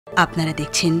আপনারা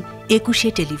দেখছেন একুশে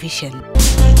টেলিভিশন।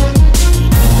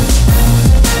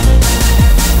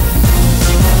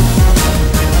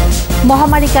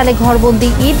 মহামারীকালে ঘরবন্দি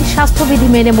ঈদ, স্বাস্থ্যবিধি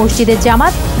মেনে মসজিদে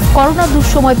জামাত, করোনা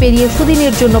দুঃসময় পেরিয়ে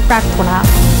সুদিনের জন্য প্রার্থনা।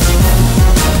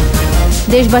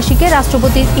 দেশবাসীকে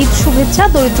রাষ্ট্রপতির ঈদ শুভেচ্ছা,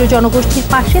 দরিদ্র জনগোষ্ঠীর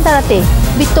পাশে দাঁড়াতে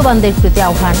বিত্তবানদের প্রতি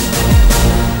আহ্বান।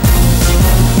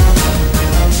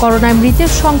 করোনায়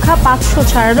মৃতের সংখ্যা 500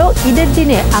 ছাড়ালো, ঈদের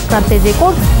দিনে আক্রান্তের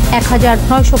রেকর্ড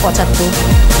 1975।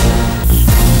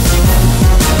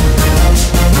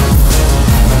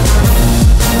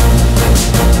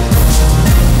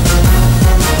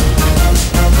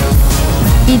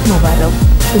 ঈদ মোবারক।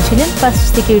 শুনছিলেন ফার্স্ট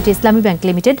সিকিউরিটি ইসলামী ব্যাংক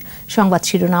লিমিটেড সংবাদ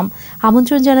শিরোনাম।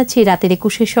 আমন্ত্রণ জানাচ্ছি রাতের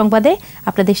 21 সংবাদে।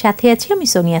 আপনাদের সাথে আছি আমি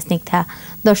সোনিয়া স্নিগ্ধা।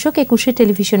 দর্শক, 21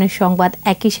 টেলিভিশনের সংবাদ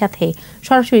একই সাথে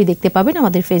সরাসরি দেখতে পাবেন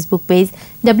আমাদের ফেসবুক পেজ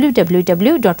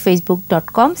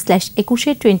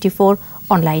www.facebook.com/2124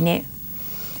 অনলাইনে।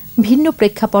 ভিন্ন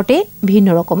প্রেক্ষাপটে ভিন্ন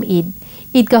রকম ঈদ।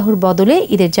 ঈদগাহর বদলে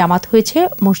ঈদের জামাত হয়েছে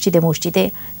মসজিদে মসজিদে।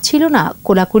 ছিল না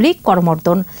কোলাকুলি,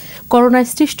 করমর্দন। করোনায়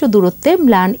সৃষ্ট দূরত্বে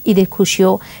ম্লান ঈদের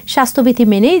খুশিও। স্বাস্থ্যবিধি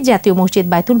মেনে জাতীয় মসজিদ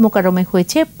বায়তুল মোকাররমে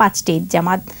হয়েছে 5টি ঈদ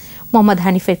জামাত। মোহাম্মদ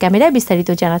হানিফের ক্যামেরায় বিস্তারিত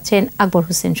জানাচ্ছেন আকবর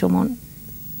হোসেন সুমন।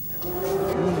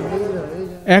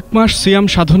 এক মাস সিয়াম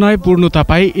সাধনায় পূর্ণতা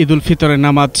পায় ঈদ উল ফিতরের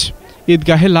নামাজ।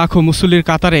 ঈদগাহে লাখো মুসল্লির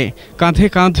কাতারে কাঁধে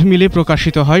কাঁধ মিলে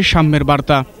প্রকাশিত হয় সাম্যের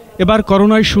বার্তা। এবার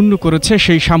করোনায় শূন্য করেছে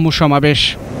সেই সাম্য সমাবেশ।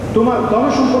 তোমার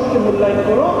জনসম্পদকে মূল্যায়ন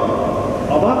করো,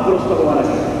 অভাবগ্রস্ত হওয়ার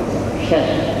আগে।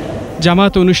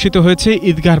 জামাত অনুষ্ঠিত হয়েছে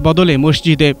ঈদগাহর বদলে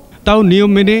মসজিদে, তাও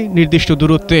নিয়ম মেনে নির্দিষ্ট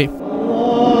দূরত্বে।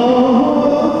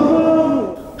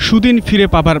 সুদিন ফিরে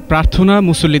পাবার প্রার্থনা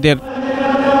মুসল্লিদের।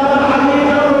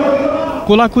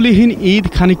 কোলাকুলিহীন ঈদ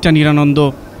খানিকটা নিরানন্দ,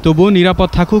 তবুও নিরাপদ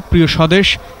থাকুক প্রিয় স্বদেশ,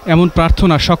 এমন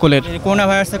প্রার্থনা সকলের। করোনা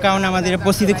ভাইরাসের কারণে আমাদের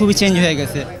পরিস্থিতি খুবই চেঞ্জ হয়ে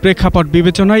গেছে। প্রেক্ষাপট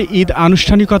বিবেচনায় ঈদ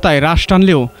আনুষ্ঠানিকতায় রাশ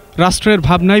টানলেও রাষ্ট্রের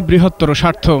ভাবনায় বৃহত্তর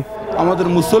স্বার্থ। আমাদের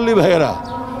মুসল্লি ভাইয়েরা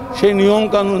সেই নিয়ম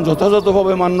কানুন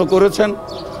যথাযথভাবে মান্য করেছেন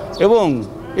এবং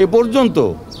এ পর্যন্ত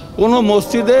কোনো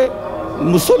মসজিদে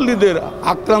মুসল্লিদের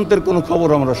আক্রান্তের কোনো খবর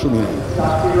আমরা শুনিনি।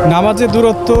 নামাজে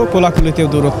দূরত্ব, কোলাকুলিতেও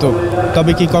দূরত্ব।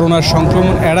 তবে কি করোনার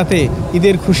সংক্রমণ এড়াতে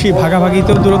ঈদের খুশি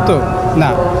ভাগাভাগিতেও দূরত্ব? না,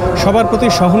 সবার প্রতি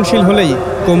সহনশীল হলেই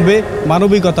কমবে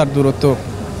মানবিকতার দূরত্ব।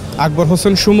 আকবর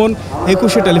হোসেন সুমন,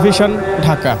 21 টেলিভিশন,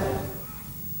 ঢাকা।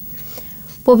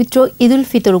 পবিত্র ঈদ উল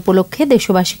ফিতর উপলক্ষে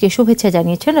দেশবাসীকে শুভেচ্ছা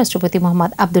জানিয়েছেন রাষ্ট্রপতি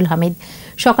মোহাম্মদ আব্দুল হামিদ।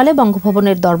 সকালে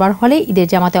বঙ্গভবনের দরবার হলে ঈদের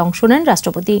জামাতে অংশ নেন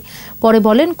রাষ্ট্রপতি। পরে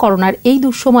বলেন, করোনার এই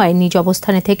দুঃসময়ে নিজ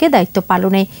অবস্থানে থেকে দায়িত্ব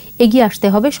পালনে এগিয়ে আসতে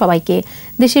হবে সবাইকে।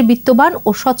 দেশের বিত্তবান ও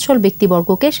সচ্ছল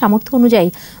ব্যক্তিবর্গকে সামর্থ্য অনুযায়ী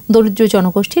দরিদ্র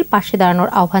জনগোষ্ঠীর পাশে দাঁড়ানোর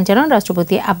আহ্বান জানান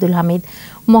রাষ্ট্রপতি আব্দুল হামিদ।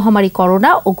 মহামারী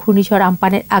করোনা ও ঘূর্ণিঝড়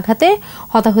আম্পানের আঘাতে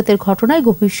হতাহতের ঘটনায়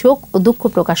গভীর শোক ও দুঃখ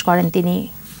প্রকাশ করেন তিনি।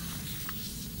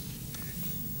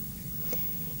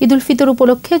 ঈদ উল ফিতর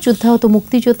উপলক্ষে যুদ্ধাহত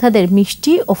মুক্তিযোদ্ধাদের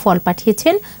মিষ্টি ও ফল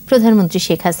পাঠিয়েছেন প্রধানমন্ত্রী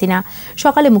শেখ হাসিনা।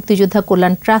 সকালে মুক্তিযোদ্ধা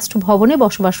কল্যাণ ট্রাস্ট ভবনে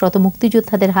বসবাসরত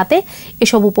মুক্তিযোদ্ধাদের হাতে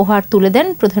এসব উপহার তুলে দেন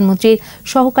প্রধানমন্ত্রীর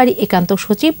সহকারী একান্ত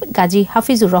সচিব গাজী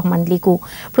হাফিজুর রহমান লিকু,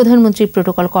 প্রধানমন্ত্রীর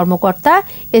প্রোটোকল কর্মকর্তা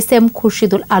SM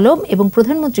খুরশিদুল আলম এবং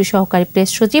প্রধানমন্ত্রীর সহকারী প্রেস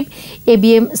সচিব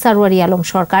ABM সারওয়ারি আলম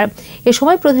সরকার। এ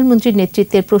সময় প্রধানমন্ত্রীর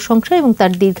নেতৃত্বের প্রশংসা এবং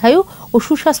তার দীর্ঘায়ু ও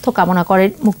সুস্বাস্থ্য কামনা করেন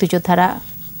মুক্তিযোদ্ধারা।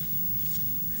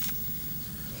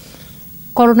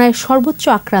 করোনায় সর্বোচ্চ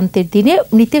আক্রান্তের দিনে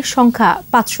মৃতের সংখ্যা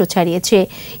 500 ছাড়িয়েছে।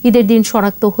 ঈদের দিন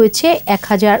শনাক্ত হয়েছে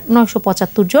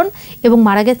 1975 জন এবং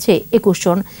মারা গেছে 21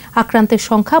 জন। আক্রান্তের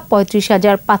সংখ্যা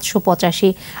 35,585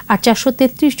 আর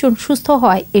 433 জন সুস্থ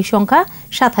হয়। এই সংখ্যা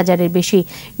 7,000-এর বেশি।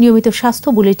 নিয়মিত স্বাস্থ্য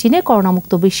বুলেটিনে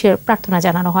করোনামুক্ত বিশ্বের প্রার্থনা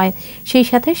জানানো হয়। সেই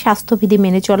সাথে স্বাস্থ্যবিধি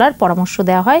মেনে চলার পরামর্শ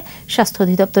দেওয়া হয় স্বাস্থ্য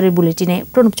অধিদপ্তরের বুলেটিনে।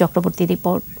 প্রণব চক্রবর্তী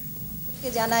রিপোর্ট।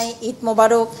 জানাই ঈদ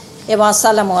মোবারক এবং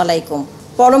আসসালামু আলাইকুম।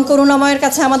 পরম করুণাময়ের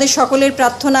কাছে আমাদের সকলের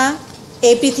প্রার্থনা,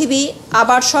 এই পৃথিবী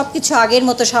আবার সবকিছু আগের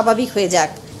মতো স্বাভাবিক হয়ে যাক।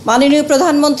 মাননীয়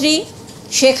প্রধানমন্ত্রী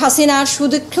শেখ হাসিনার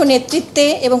সুদীর্ঘ নেতৃত্বে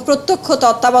এবং প্রত্যক্ষ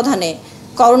তত্ত্বাবধানে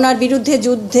করোনার বিরুদ্ধে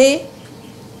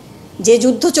যে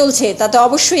যুদ্ধ চলছে তাতে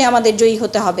অবশ্যই আমাদের জয়ী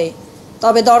হতে হবে।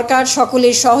 তবে দরকার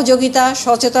সকলের সহযোগিতা,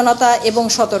 সচেতনতা এবং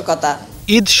সতর্কতা।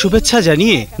 ঈদ শুভেচ্ছা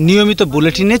জানিয়ে নিয়মিত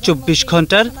বুলেটিনে 24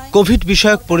 ঘন্টার কোভিড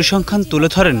বিষয়ক পরিসংখ্যান তুলে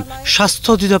ধরেন স্বাস্থ্য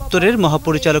অধিদপ্তরের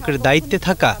মহাপরিচালকের দায়িত্বে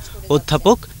থাকা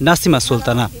অধ্যাপক নাসিমা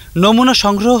সুলতানা। নমুনা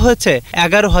সংগ্রহ হয়েছে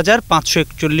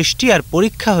 11,541টি আর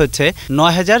পরীক্ষা হয়েছে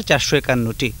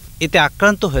 9,451টি। এতে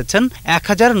আক্রান্ত হয়েছেন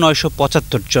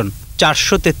 1,975 জন।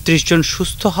 433 জন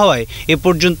সুস্থ হওয়ায় এ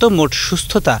পর্যন্ত মোট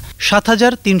সুস্থতা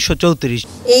 7,334।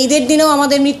 এই ঈদের দিনেও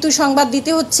আমাদের মৃত্যু সংবাদ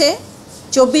দিতে হচ্ছে।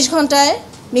 24 ঘন্টায়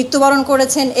মৃত্যুবরণ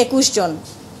করেছেন 21 জন।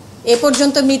 এ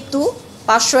পর্যন্ত মৃত্যু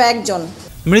 501 জন।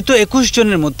 মৃত ২১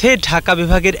 জনের মধ্যে ঢাকা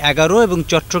বিভাগের ১১ এবং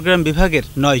চট্টগ্রাম বিভাগের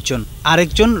 ৯ জন,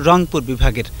 আরেকজন রংপুর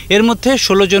বিভাগের। এর মধ্যে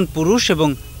 ১৬ জন পুরুষ এবং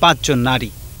 ৫ জন নারী।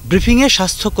 ব্রিফিংয়ে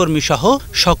স্বাস্থ্যকর্মী সহ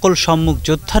সকল সম্মুখ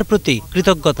যোদ্ধার প্রতি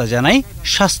কৃতজ্ঞতা জানায়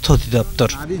স্বাস্থ্য অধিদপ্তর।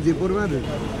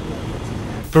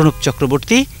 প্রণব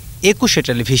চক্রবর্তী, একুশে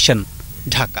টেলিভিশন,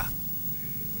 ঢাকা।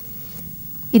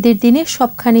 ঈদের দিনে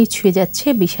সবখানেই ছুঁয়ে যাচ্ছে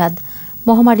বিষাদ।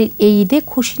 মহামারীর এই ঈদে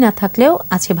খুশি না থাকলেও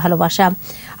আছে ভালোবাসা,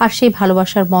 আর সেই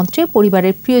ভালোবাসার মন্ত্রে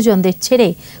পরিবারের প্রিয়জনদের ছেড়ে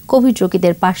কোভিড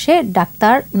রোগীদের পাশে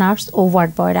ডাক্তার, নার্স ও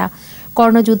ওয়ার্ড বয়রা।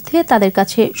 করোনা যুদ্ধে তাদের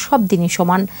কাছে সব দিনই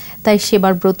সমান, তাই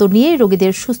সেবার ব্রত নিয়ে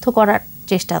রোগীদের সুস্থ করার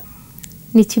চেষ্টা।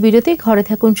 নিচ্ছি বিরতি। ঘরে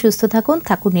থাকুন, সুস্থ থাকুন,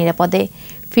 থাকুন নিরাপদে।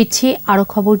 ফিরছি আরও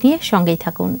খবর নিয়ে, সঙ্গেই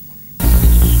থাকুন।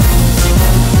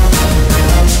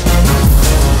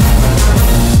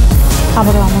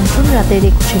 আবারও আমন্ত্রণ রাতের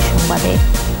 ২১ সংবাদে।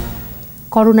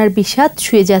 করোনার বিষাদ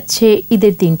ছুঁয়ে যাচ্ছে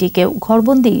ঈদের দিনটিকেও।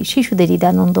 ঘরবন্দি শিশুদের ঈদ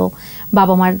আনন্দ,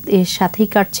 বাবা মায়ের সাথেই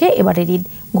কাটছে এবারের ঈদ।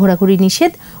 ঘোরাঘুরি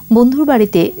নিষেধ, বন্ধুর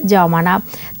বাড়িতে যাওয়া মানা,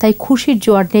 তাই খুশির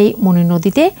জোয়ার নেই মনের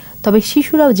নদীতে। তবে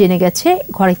শিশুরাও জেনে গেছে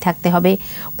ঘরে থাকতে হবে।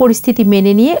 পরিস্থিতি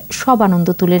মেনে নিয়ে সব আনন্দ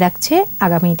তুলে রাখছে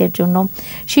আগামী ঈদের জন্য।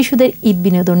 শিশুদের ঈদ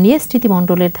বিনোদন নিয়ে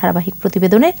স্মৃতিমণ্ডলের ধারাবাহিক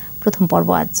প্রতিবেদনের প্রথম পর্ব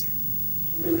আজ।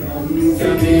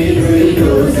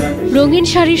 রঙিন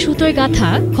শাড়ি সুতোয় গাঁথা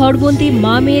ঘরবন্দি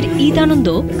মা মেয়ের ঈদ আনন্দ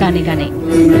গানে গানে।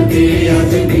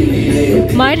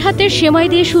 মায়ের হাতের সেমাই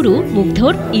দিয়ে শুরু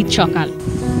মুগ্ধর ঈদ সকাল।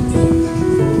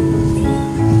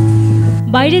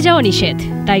 বাইরে যাওয়া নিষেধ,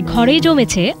 তাই ঘরেই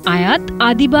জমেছে আয়াত,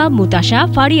 আদিবা, মুতাসা,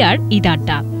 ফারিয়ার ঈদ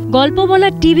আড্ডা। গল্প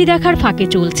বলার টিভি দেখার ফাঁকে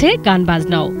চলছে গান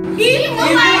বাজনাও।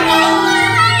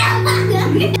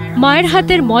 মায়ের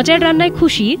হাতের মজার রান্নায়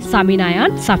খুশি সামিন আয়ান,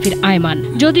 সাফির আয়মান।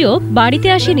 যদিও বাড়িতে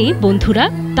আসেনি বন্ধুরা,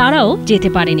 তারাও যেতে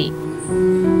পারেনি।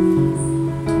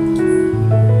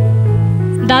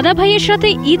 দাদা ভাইয়ের সাথে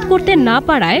ঈদ করতে না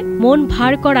পারায় মন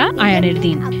ভার করা আয়ানের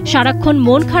দিন। সারাক্ষণ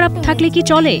মন খারাপ থাকলে কি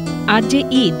চলে? আজ যে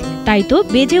ঈদ, তাই তো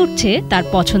বেজে উঠছে তার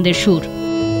পছন্দের সুর।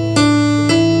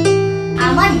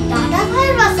 আমার দাদা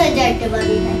ভাইয়ের বাসায় যাইতে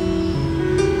পারি না,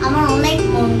 আমার অনেক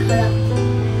মন খারাপ।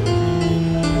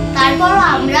 তারপরও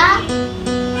আমরা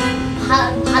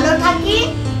ভালো থাকি,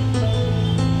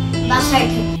 বাসায়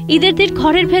থাকি। ঈদের দিন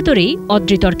ঘরের ভেতরেই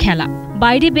অদৃতর খেলা,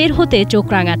 বাইরে বের হতে চোখ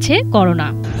রাঙাচ্ছে করোনা।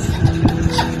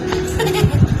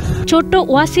 ছোট্ট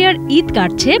ওয়াসিয়ার ঈদ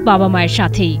কাটছে বাবা মায়ের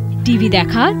সাথেই। টিভি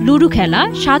দেখা, লুডু খেলা,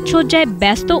 সাজসজ্জায়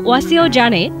ব্যস্ত ওয়াসিয়াও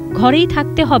জানে ঘরেই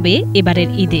থাকতে হবে এবারের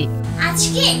ঈদে।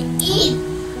 আজকে ঈদ,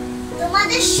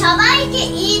 তোমাদের সবাইকে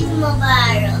ঈদ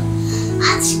মোবারক।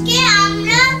 আজকে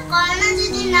আমরা করোনা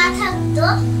যদি না থাকতো,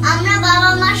 আমরা বাবা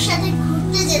মার সাথে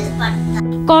ঘুরতে যেতে পারতাম।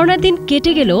 করোনার দিন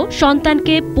কেটে গেল,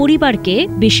 সন্তানকে, পরিবারকে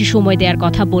বেশি সময় দেওয়ার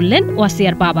কথা বললেন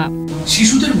ওয়াসিয়ার বাবা।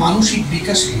 শিশুদের মানসিক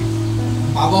বিকাশে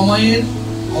বাবা মায়ের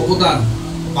অবদান,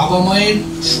 বাবা মায়ের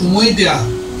সময় দেয়া,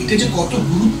 এটা যে কত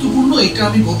গুরুত্বপূর্ণ, এটা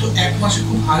আমি গত ১ মাসে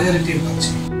খুব হারে হারে টের পাচ্ছি।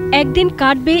 একদিন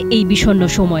কাটবে এই বিষণ্ণ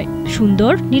সময়,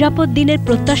 সুন্দর নিরাপদ দিনের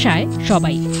প্রত্যাশায়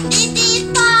সবাই।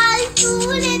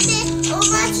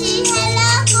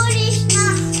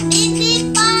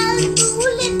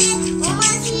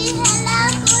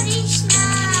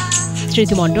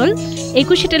 স্মৃতিমণ্ডল,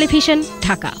 একুশে টেলিভিশন,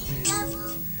 ঢাকা।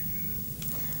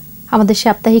 আমাদের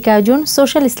সাপ্তাহিক আয়োজন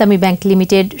সোশ্যাল ইসলামী ব্যাংক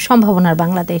লিমিটেড, সম্ভাবনার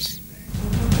বাংলাদেশ।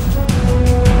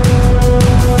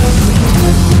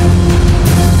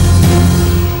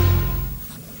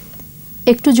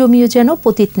 একটু জমিও যেন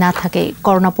পতিত না থাকে।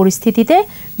 করোনা পরিস্থিতিতে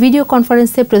ভিডিও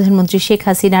কনফারেন্সে প্রধানমন্ত্রী শেখ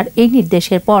হাসিনার এই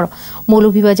নির্দেশের পর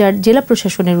মৌলভীবাজার জেলা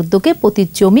প্রশাসনের উদ্যোগে পতিত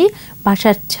জমি,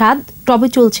 বাসার ছাদ, টবে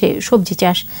চলছে সবজি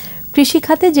চাষ। কৃষি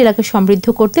খাতে জেলাকে সমৃদ্ধ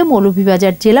করতে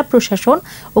মৌলভীবাজার জেলা প্রশাসন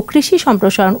ও কৃষি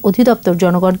সম্প্রসারণ অধিদপ্তর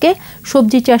জনগণকে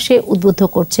সবজি চাষে উদ্বুদ্ধ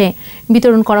করছে।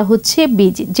 বিতরণ করা হচ্ছে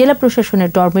বীজ। জেলা প্রশাসনের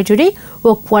ডরমেটরি ও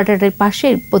কোয়ার্টারের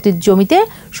পাশের পতিত জমিতে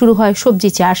শুরু হয়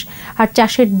সবজি চাষ, আর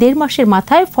চাষের ১.৫ মাসের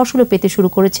মাথায় ফসলও পেতে শুরু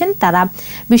করেছেন তারা।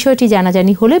 বিষয়টি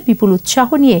জানাজানি হলে বিপুল উৎসাহ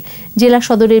নিয়ে জেলা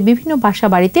সদরের বিভিন্ন বাসা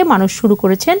বাড়িতে মানুষ শুরু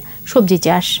করেছেন সবজি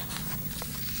চাষ।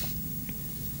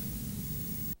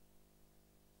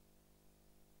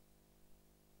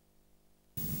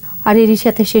 আর এরই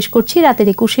সাথে শেষ করছি রাতের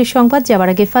 ২১ সংবাদ। যাবার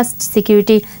আগে ফার্স্ট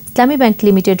সিকিউরিটি ইসলামী ব্যাংক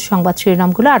লিমিটেড সংবাদ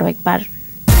শিরোনামগুলো আরও একবার।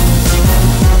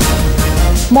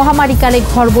 মহামারীকালে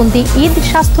ঘরবন্দি ঈদ,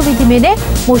 স্বাস্থ্যবিধি মেনে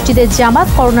মসজিদের জামাত,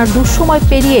 করোনার দুঃসময়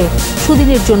পেরিয়ে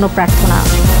সুদিনের জন্য প্রার্থনা।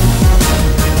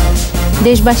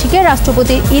 দেশবাসীকে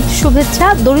রাষ্ট্রপতির ঈদ শুভেচ্ছা,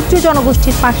 দরিদ্র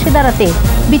জনগোষ্ঠীর পাশে দাঁড়াতে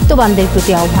বিত্তবানদের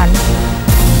প্রতি আহ্বান।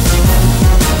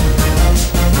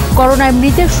 করোনায়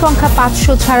মৃতের সংখ্যা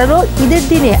 ৫০০ ছাড়ালো, ঈদের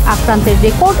দিনে আক্রান্তের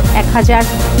রেকর্ড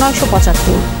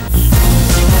 ১৯৭৫।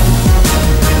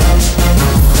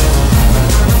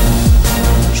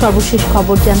 সর্বশেষ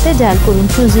খবর জানতে ডায়াল করুন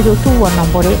 2021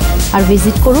 নম্বরে আর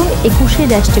ভিজিট করুন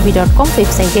ekushe-tv.com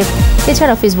ওয়েবসাইটে।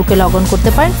 এছাড়া ফেসবুকে লগ অন করতে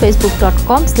পারেন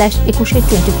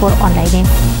facebook.com/ekushe24 অনলাইনে।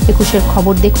 একুশের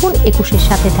খবর দেখুন, একুশের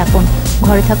সাথে থাকুন,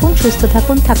 ঘরে থাকুন, সুস্থ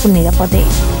থাকুন, থাকুন নিরাপদে।